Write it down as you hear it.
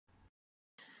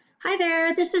Hi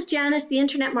there, this is Janice, the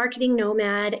Internet Marketing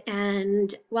Nomad,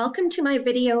 and welcome to my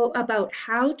video about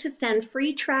how to send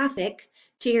free traffic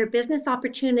to your business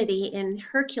opportunity in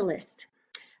Herculist.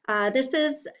 This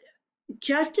is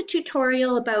just a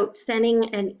tutorial about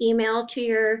sending an email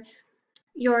to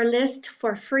your list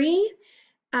for free.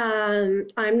 I'm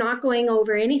not going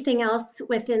over anything else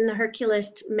within the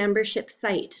Herculist membership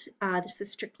site. This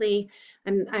is strictly,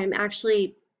 I'm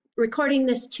actually recording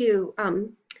this to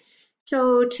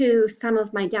show to some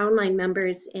of my downline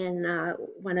members in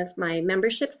one of my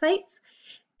membership sites.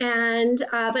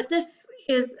 But this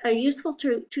is a useful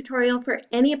tutorial for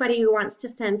anybody who wants to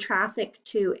send traffic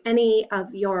to any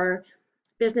of your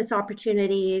business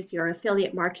opportunities, your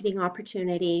affiliate marketing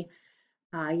opportunity,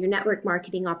 your network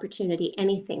marketing opportunity,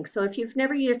 anything. So if you've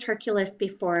never used Herculist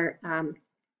before,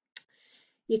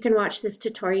 you can watch this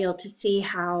tutorial to see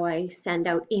how I send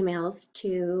out emails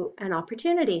to an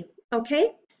opportunity.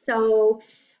 Okay, so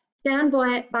stand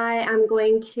by. I'm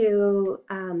going to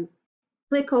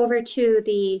click over to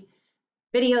the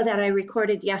video that I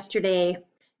recorded yesterday.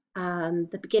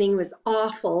 The beginning was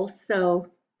awful, so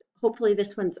hopefully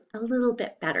this one's a little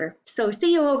bit better. So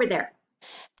see you over there.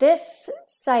 This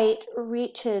site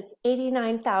reaches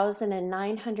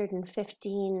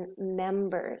 89,915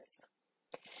 members.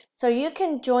 So you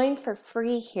can join for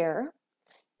free here.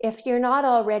 If you're not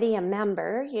already a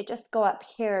member, you just go up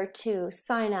here to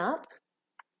sign up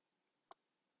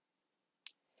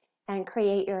and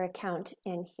create your account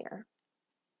in here.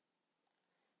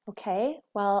 Okay,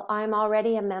 well, I'm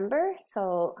already a member,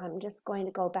 so I'm just going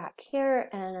to go back here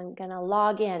and I'm going to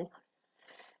log in.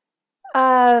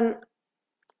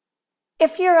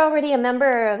 If you're already a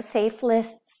member of Safe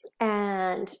Lists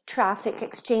and traffic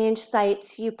exchange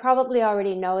sites, you probably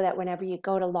already know that whenever you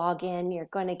go to log in, you're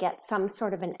going to get some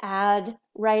sort of an ad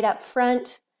right up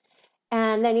front.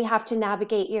 And then you have to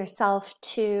navigate yourself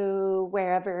to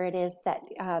wherever it is that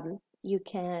you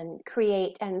can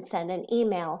create and send an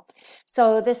email.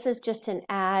 So this is just an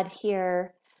ad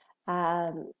here.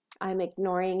 I'm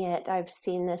ignoring it. I've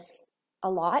seen this a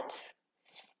lot.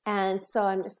 And so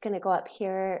I'm just going to go up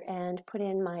here and put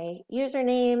in my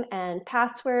username and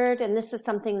password. And this is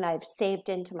something that I've saved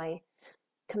into my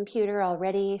computer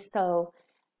already, so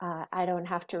I don't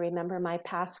have to remember my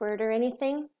password or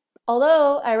anything.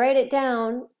 Although I write it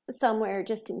down somewhere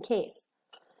just in case.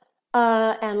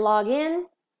 And log in.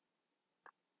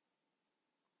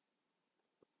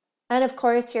 And of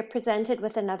course, you're presented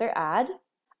with another ad.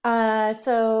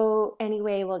 So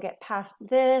anyway, we'll get past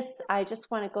this. I just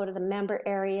want to go to the member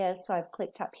area, so I've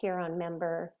clicked up here on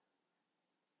member.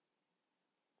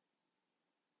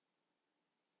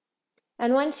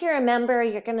 And once you're a member,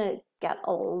 you're going to get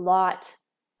a lot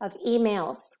of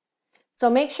emails. So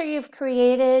make sure you've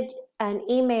created an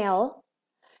email.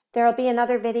 There'll be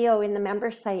another video in the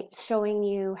member site showing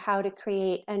you how to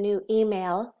create a new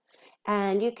email.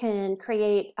 And you can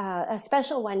create a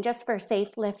special one just for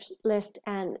Safe List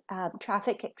and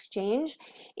traffic exchange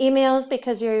emails,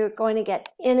 because you're going to get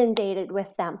inundated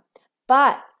with them.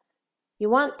 But you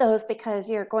want those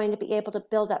because you're going to be able to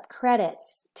build up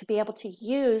credits to be able to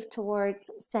use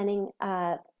towards sending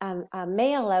a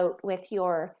mail out with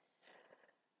your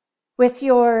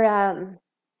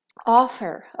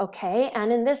offer, okay?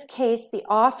 And in this case, the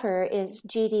offer is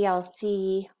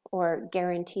GDLC, or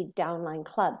Guaranteed Downline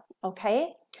Club,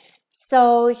 okay?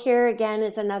 So here again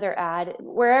is another ad.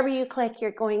 Wherever you click,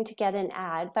 you're going to get an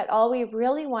ad, but all we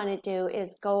really want to do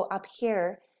is go up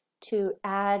here to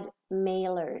add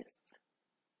mailers.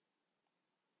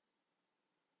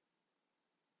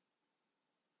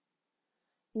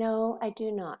 No, I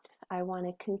do not. I want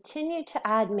to continue to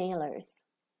add mailers.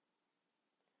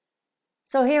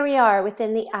 So here we are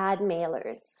within the add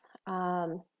mailers.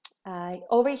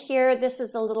 Over here, this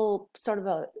is a little sort of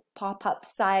a pop-up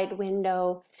side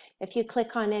window. If you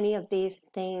click on any of these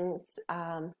things,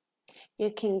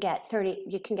 you can get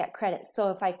credits. So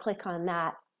if I click on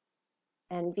that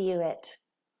and view it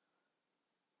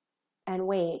and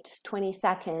wait 20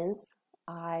 seconds,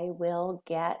 I will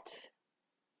get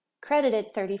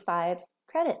credited 35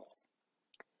 credits.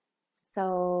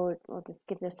 So we'll just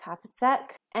give this half a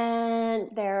sec, and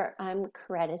there I'm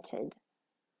credited.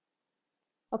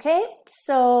 Okay,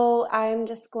 so I'm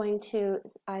just going to,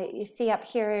 you see up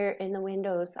here in the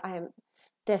windows,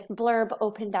 this blurb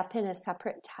opened up in a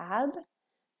separate tab.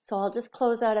 So I'll just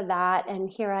close out of that, and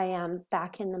here I am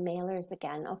back in the mailers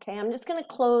again. Okay, I'm just going to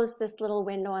close this little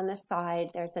window on the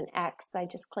side. There's an X, I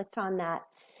just clicked on that.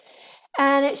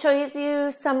 And it shows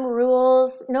you some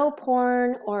rules: no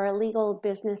porn or illegal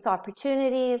business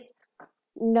opportunities.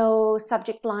 no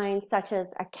subject lines such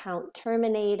as account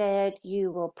terminated.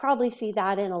 You will probably see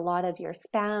that in a lot of your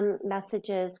spam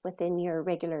messages within your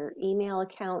regular email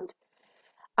account.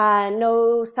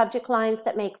 No subject lines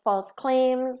that make false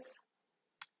claims.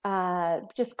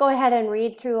 Just go ahead and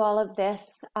read through all of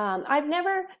this.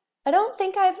 I don't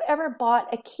think I've ever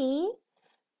bought a key,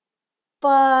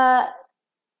 but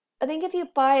I think if you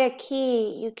buy a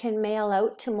key, you can mail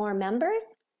out to more members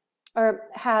or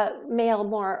have mail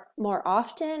more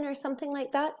often or something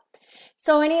like that.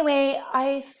 So anyway,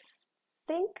 I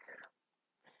think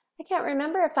I can't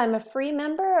remember if I'm a free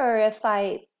member or if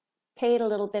I paid a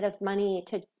little bit of money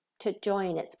to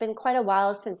join. It's been quite a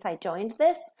while since I joined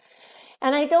this,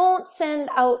 and I don't send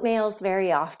out mails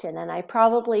very often, and I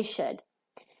probably should.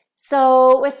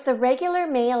 So with the regular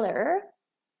mailer,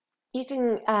 you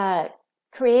can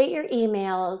create your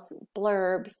emails,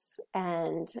 blurbs,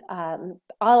 and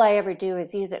all I ever do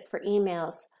is use it for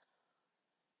emails.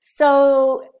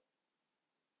 So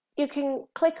you can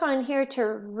click on here to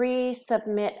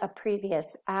resubmit a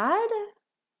previous ad.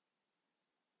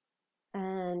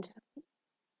 And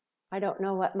I don't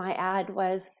know what my ad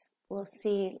was. We'll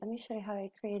see. Let me show you how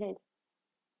I created.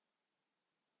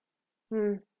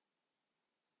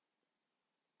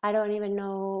 I don't even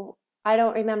know. I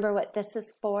don't remember what this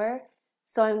is for.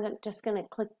 So I'm just going to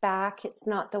click back. It's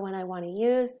not the one I want to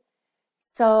use.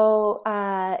 So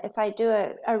if I do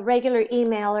a regular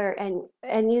emailer,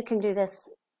 and you can do this,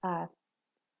 I'm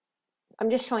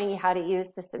just showing you how to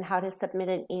use this and how to submit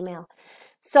an email.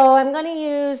 So I'm going to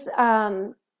use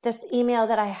this email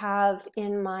that I have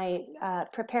in my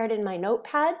prepared in my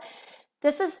notepad.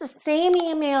 This is the same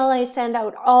email I send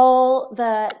out all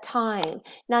the time.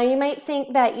 Now you might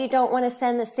think that you don't want to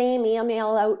send the same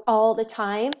email out all the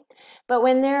time, but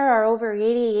when there are over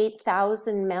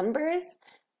 88,000 members,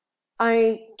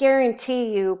 I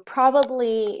guarantee you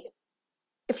probably,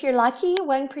 if you're lucky,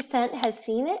 1% has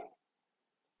seen it,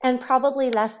 and probably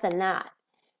less than that.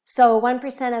 So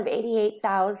 1% of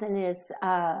 88,000 is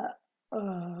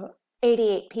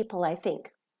 88 people, I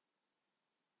think.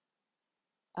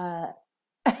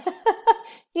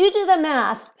 You do the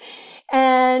math,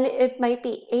 and it might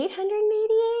be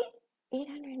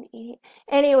 888.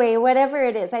 Anyway, whatever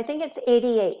it is, I think it's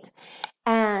 88.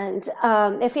 And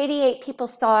if 88 people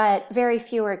saw it, very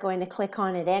few are going to click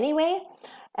on it anyway.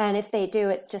 And if they do,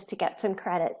 it's just to get some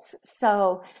credits.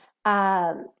 So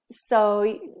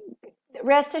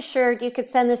rest assured, you could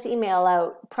send this email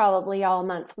out probably all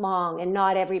month long, and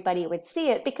not everybody would see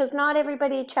it because not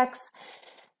everybody checks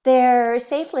their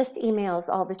safe list emails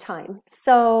all the time.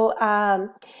 So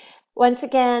once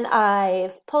again,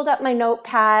 I've pulled up my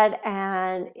notepad,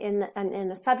 and in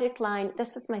the subject line,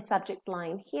 this is my subject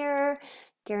line here: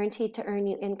 guaranteed to earn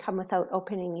you income without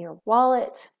opening your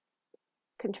wallet.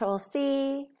 Control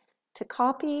C to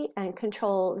copy and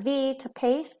Control V to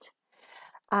paste.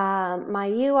 My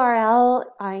URL,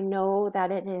 I know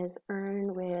that it is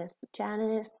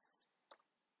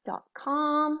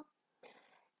earnwithjanice.com.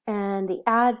 And the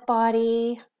ad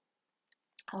body,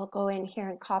 I'll go in here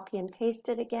and copy and paste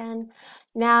it again.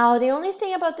 Now, the only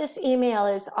thing about this email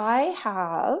is I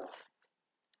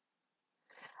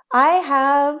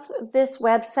have this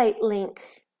website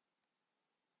link.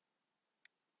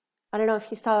 I don't know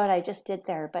if you saw what I just did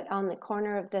there, but on the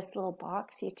corner of this little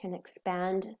box, you can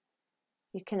expand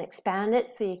it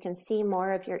so you can see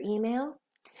more of your email.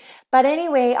 But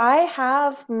anyway, I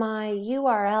have my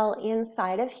URL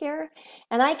inside of here,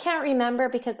 and I can't remember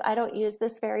because I don't use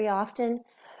this very often,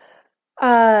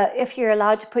 if you're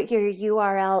allowed to put your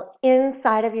URL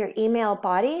inside of your email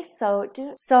body.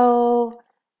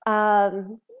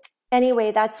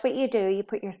 Anyway, that's what you do. You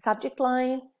put your subject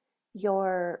line,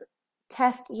 your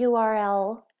test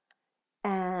URL,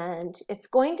 and it's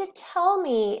going to tell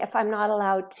me if I'm not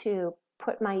allowed to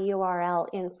put my URL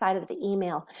inside of the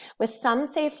email. With some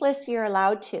safe lists, you're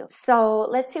allowed to. So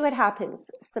let's see what happens.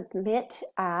 Submit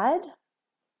ad.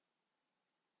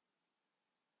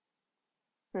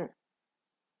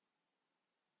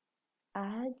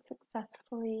 Ad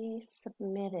successfully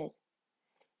submitted.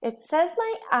 It says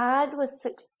my ad was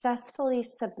successfully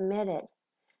submitted,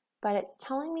 but it's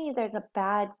telling me there's a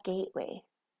bad gateway.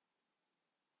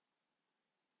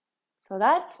 So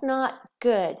that's not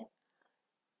good.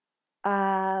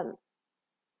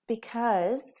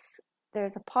 Because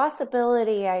there's a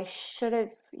possibility I should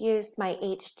have used my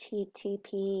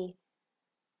HTTPS:/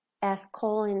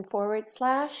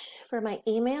 for my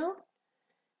email.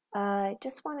 I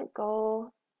just want to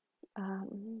go.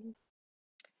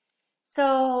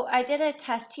 So I did a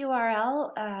test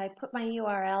URL. I put my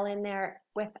URL in there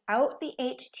without the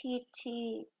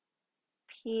HTTP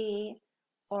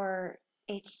or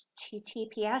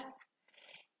HTTPS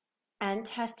and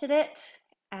tested it,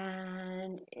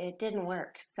 and it didn't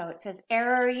work. So it says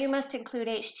error, you must include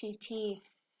HTTP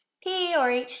or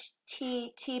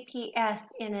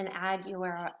HTTPS in an ad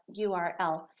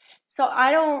URL. So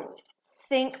I don't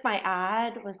think my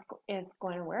ad is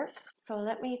going to work. So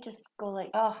let me just go like,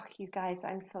 oh, you guys,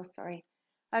 I'm so sorry.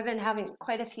 I've been having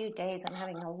quite a few days. I'm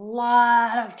having a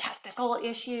lot of technical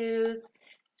issues.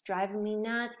 It's driving me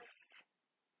nuts.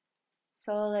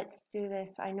 So let's do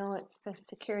this. I know it's a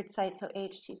secured site, so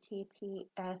https://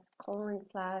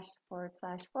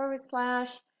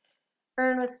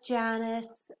 earn with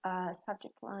Janice,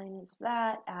 subject line is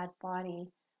that, add body.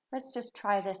 Let's just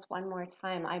try this one more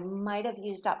time. I might have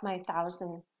used up my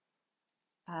 1,000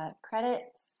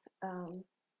 credits.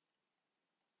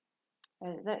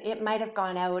 It might have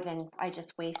gone out and I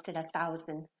just wasted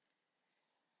 1,000.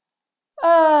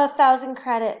 1,000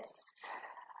 credits.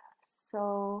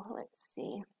 So let's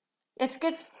see. It's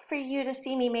good for you to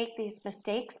see me make these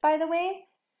mistakes, by the way.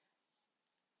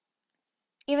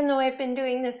 Even though I've been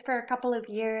doing this for a couple of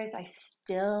years, I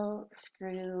still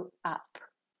screw up.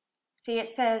 See, it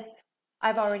says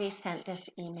I've already sent this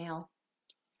email.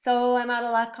 So I'm out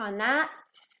of luck on that,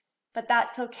 but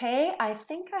that's okay. I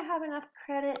think I have enough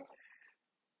credits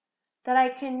that I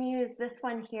can use this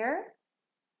one here.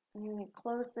 I'm going to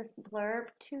close this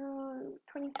blurb to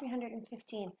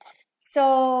 2,315.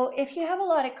 So if you have a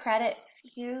lot of credits,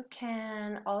 you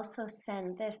can also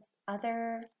send this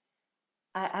other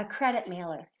a credit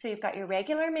mailer. So you've got your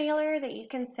regular mailer that you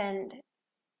can send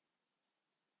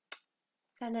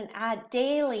an ad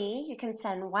daily. You can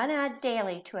send one ad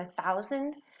daily to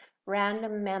 1,000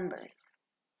 random members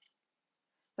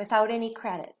without any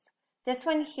credits. This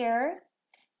one here,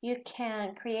 you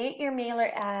can create your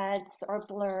mailer ads or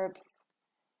blurbs,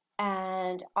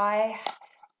 and I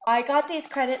got these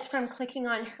credits from clicking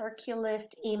on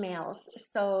Herculist emails.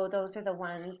 So those are the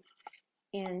ones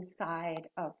inside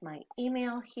of my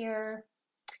email here,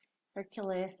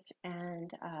 Herculist, and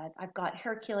I've got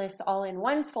Herculist all in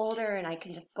one folder, and I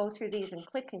can just go through these and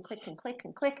click and click and click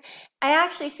and click. I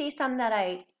actually see some that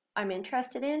I'm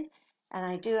interested in, and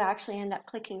I do actually end up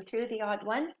clicking through the odd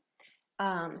one.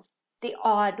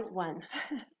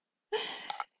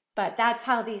 But that's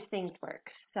how these things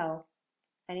work. So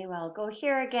anyway, I'll go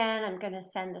here again. I'm going to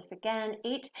send this again.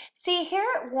 See, here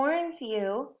it warns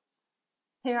you.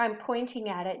 Here I'm pointing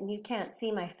at it and you can't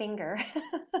see my finger.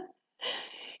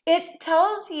 It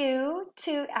tells you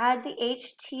to add the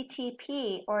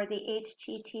HTTP or the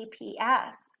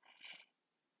HTTPS.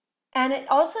 And it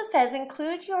also says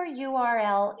include your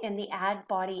URL in the ad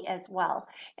body as well.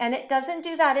 And it doesn't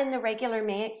do that in the regular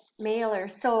mailer.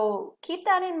 So keep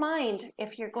that in mind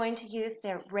if you're going to use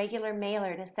the regular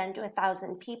mailer to send to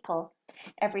 1,000 people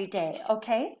every day,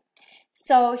 okay?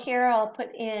 So here I'll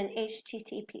put in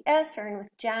HTTPS, earn with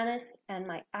Janice, and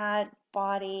my ad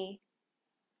body.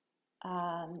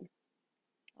 I'll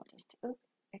just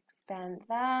expand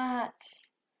that.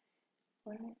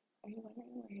 Are you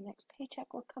wondering where your next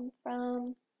paycheck will come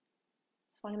from?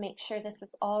 Just want to make sure this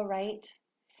is all right.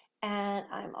 And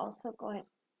I'm also going,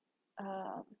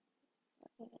 what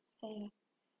did it say?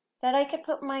 Said I could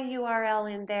put my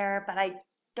URL in there, but I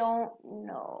don't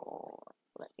know.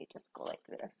 Let me just go like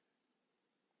this.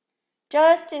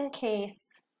 Just in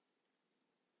case.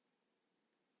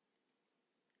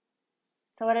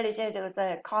 So what I did was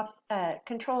a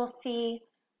Control C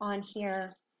on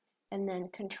here and then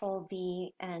Control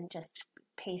V and just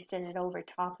pasted it over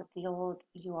top of the old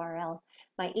URL.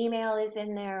 My email is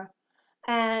in there.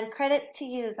 And credits to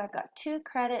use, I've got 2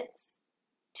 credits.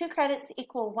 2 credits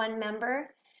equal 1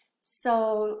 member.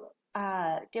 So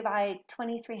divide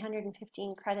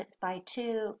 2,315 credits by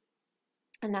 2,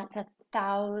 and that's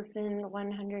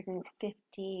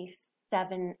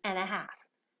 1,157.5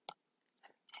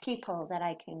 people that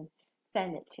I can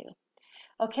send it to.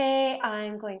 Okay,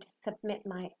 I'm going to submit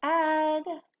my ad.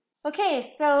 Okay,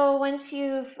 so once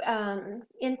you've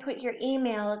input your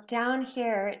email, down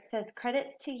here it says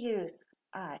credits to use.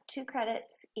 2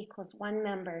 credits equals 1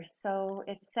 member. So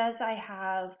it says I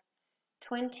have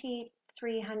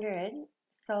 2,300.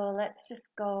 So let's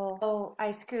just go. Oh,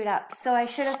 I screwed up. So I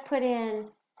should have put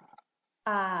in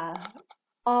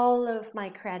all of my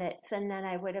credits, and then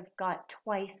I would have got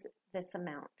twice this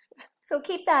amount. So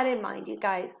keep that in mind, you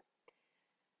guys.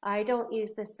 I don't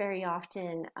use this very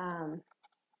often,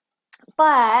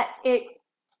 but it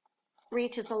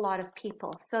reaches a lot of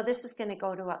people. So this is going to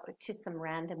go to some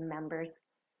random members.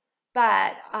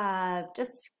 But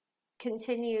just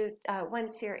continue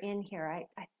once you're in here.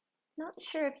 I'm not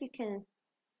sure if you can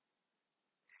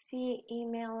see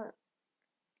email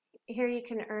here you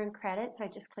can earn credits. I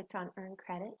just clicked on earn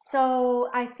credits. So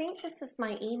I think this is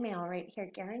my email right here.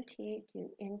 Guaranteed you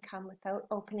income without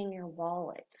opening your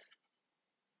wallet.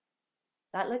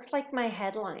 That looks like my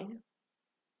headline.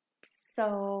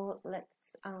 So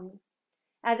let's,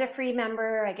 as a free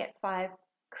member, I get 5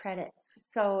 credits.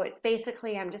 So it's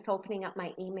basically, I'm just opening up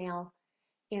my email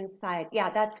inside. Yeah,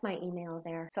 that's my email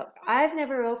there. So I've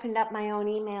never opened up my own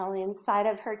email inside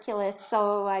of Herculist,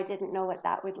 so I didn't know what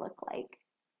that would look like.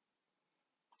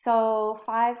 So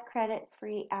 5 credit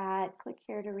free ad, click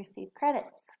here to receive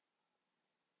credits.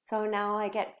 So now I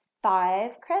get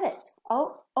 5 credits.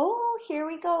 Oh, here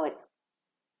we go. It's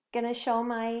gonna show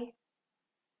my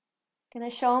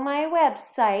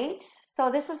website. So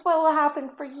this is what will happen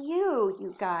for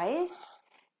you guys.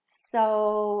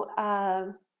 So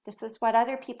this is what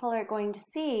other people are going to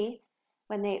see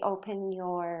when they open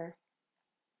your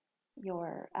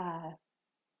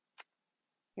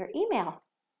email.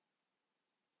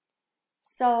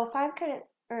 So 5 credit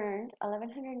earned,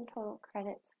 1,100 in total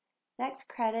credits. Next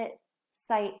credit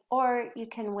site, or you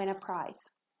can win a prize.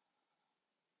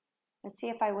 Let's see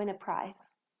if I win a prize.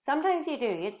 Sometimes you do.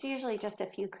 It's usually just a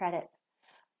few credits.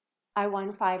 I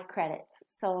won 5 credits,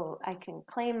 so I can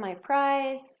claim my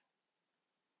prize.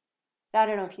 I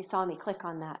don't know if you saw me click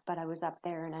on that, but I was up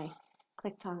there and I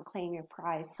clicked on claim your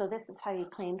prize. So this is how you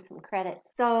claim some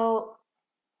credits. So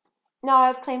now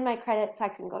I've claimed my credits, I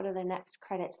can go to the next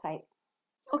credit site.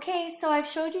 Okay, so I've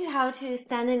showed you how to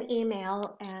send an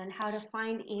email and how to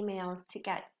find emails to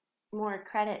get more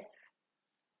credits,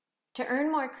 to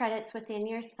earn more credits within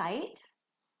your site.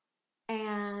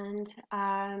 And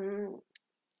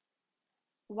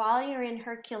while you're in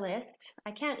Herculist,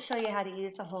 I can't show you how to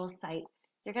use the whole site.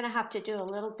 You're going to have to do a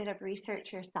little bit of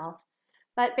research yourself.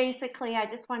 But basically, I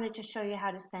just wanted to show you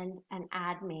how to send an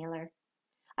ad mailer.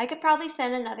 I could probably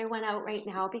send another one out right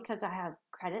now because I have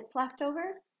credits left over,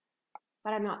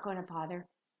 but I'm not going to bother.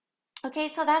 Okay,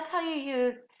 so that's how you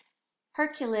use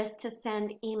Herculist to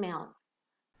send emails.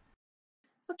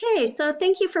 Okay, so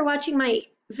thank you for watching my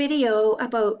video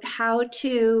about how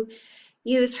to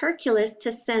use Herculist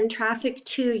to send traffic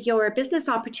to your business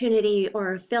opportunity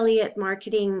or affiliate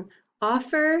marketing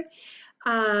offer.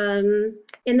 In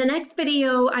the next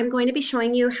video, I'm going to be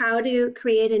showing you how to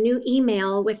create a new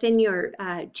email within your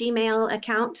Gmail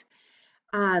account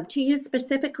to use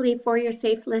specifically for your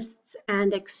safe lists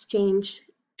and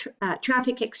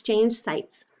traffic exchange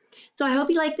sites. So I hope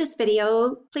you like this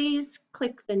video. Please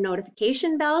click the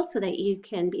notification bell so that you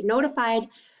can be notified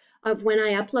of when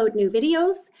I upload new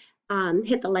videos.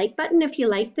 Hit the like button if you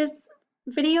like this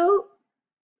video,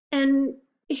 and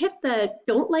hit the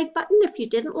don't like button if you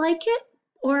didn't like it,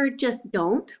 or just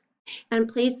don't. And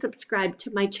please subscribe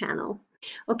to my channel.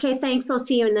 Okay, thanks. I'll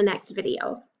see you in the next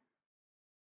video.